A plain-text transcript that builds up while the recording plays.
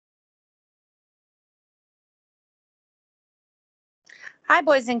Hi,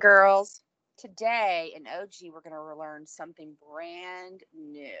 boys and girls. Today in OG, we're going to learn something brand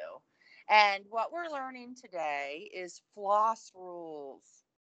new. And what we're learning today is floss rules.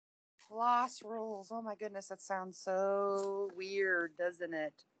 Floss rules. Oh my goodness, that sounds so weird, doesn't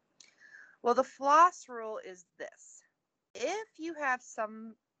it? Well, the floss rule is this. If you have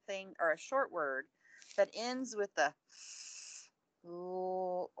something or a short word that ends with a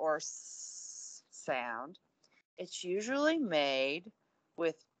l or sound, it's usually made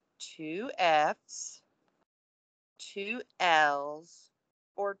with two F's, two L's,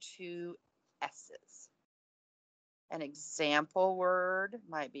 or two S's. An example word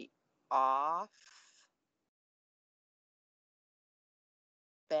might be off,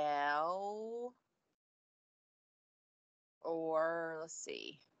 bell, or let's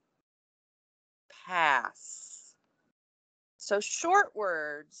see, pass. So short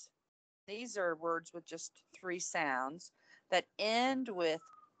words, these are words with just three sounds that end with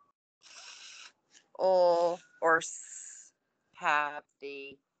or s, have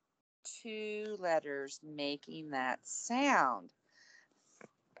the two letters making that sound.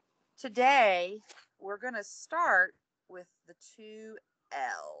 Today, we're going to start with the two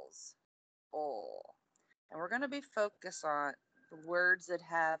L's, ol. And we're going to be focused on the words that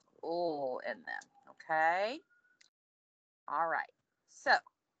have ol in them, okay? All right. So,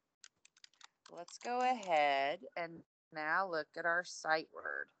 let's go ahead and now look at our sight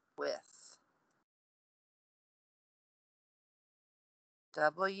word, with.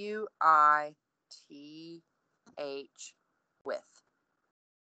 W-I-T-H, with.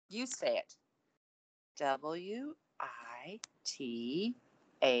 You say it. W-I-T-H,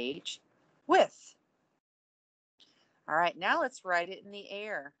 with. All right, now let's write it in the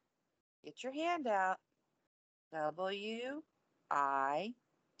air. Get your hand out. W-I-T-H,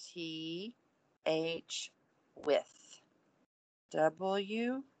 with.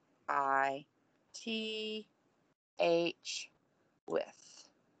 W-I-T-H, with.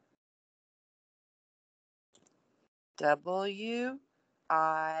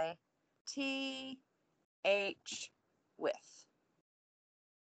 W-I-T-H, with.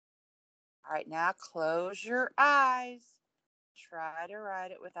 All right, now close your eyes. Try to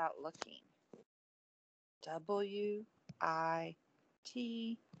write it without looking. W-I-T-H,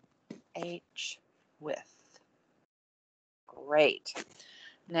 with. Great.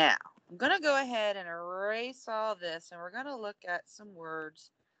 Now, I'm going to go ahead and erase all this, and we're going to look at some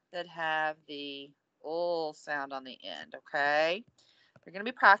words that have the ol sound on the end, okay? We're going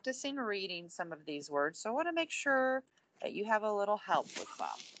to be practicing reading some of these words, so I want to make sure that you have a little help with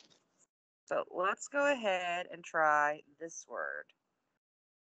them. So let's go ahead and try this word.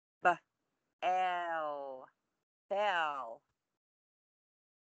 B-L, bell.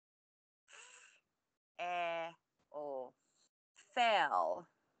 F-E-L, fell.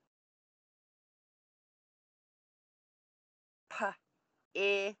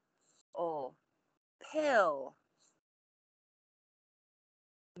 P-I-L, pill.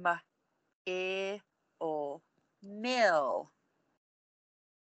 M-I-L, mill.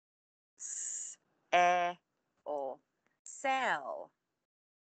 S-E-L, sell.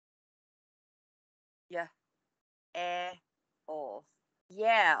 Y-E-L,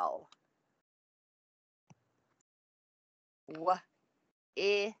 yell.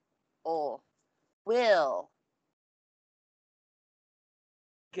 W-I-L, will.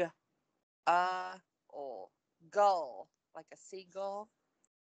 G-U-L, gull, like a seagull.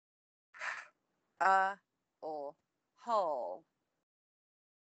 H-U-L, hull.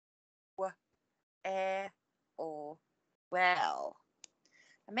 W-E-L, well.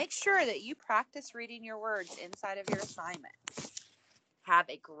 And make sure that you practice reading your words inside of your assignment. Have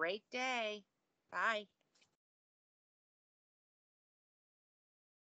a great day. Bye.